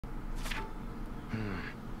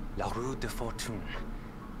La roue de fortune.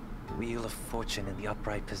 Wheel of fortune in the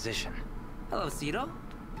upright position. Hello, Seadall.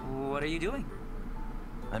 What are you doing?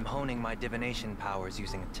 I'm honing my divination powers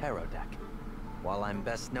using a tarot deck. While I'm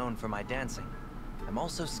best known for my dancing, I'm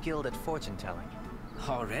also skilled at fortune telling.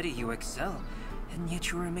 Already you excel, and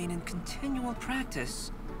yet you remain in continual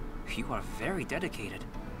practice. You are very dedicated.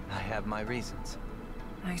 I have my reasons.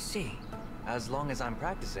 I see. As long as I'm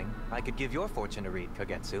practicing, I could give your fortune a read,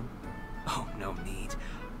 Kagetsu. Oh, no need.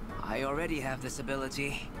 I already have this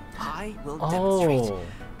ability. I will demonstrate.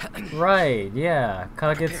 Oh, right, yeah.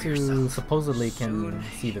 Prepare Kagetsu yourself. supposedly can Soon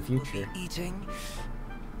see the you will future. be eating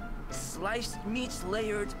sliced meats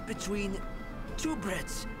layered between two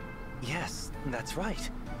breads. Yes, that's right.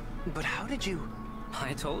 But how did you...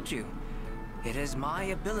 I told you. It is my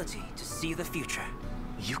ability to see the future.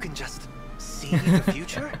 You can just see the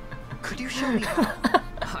future? Could you show me how?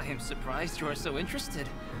 I am surprised you are so interested.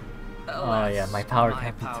 Oh yeah, my power my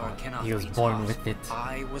can't be power taught. cannot He was be born taught. with it.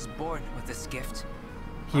 I was born with this gift.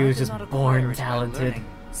 He I was did just not acquire born it by talented. learning,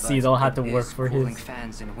 Seadall but had to it work is for cooling his.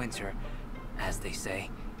 fans in winter, as they say.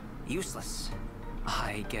 Useless.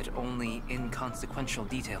 I get only inconsequential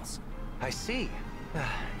details. I see.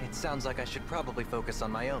 It sounds like I should probably focus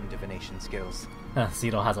on my own divination skills.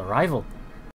 Seadall has a rival.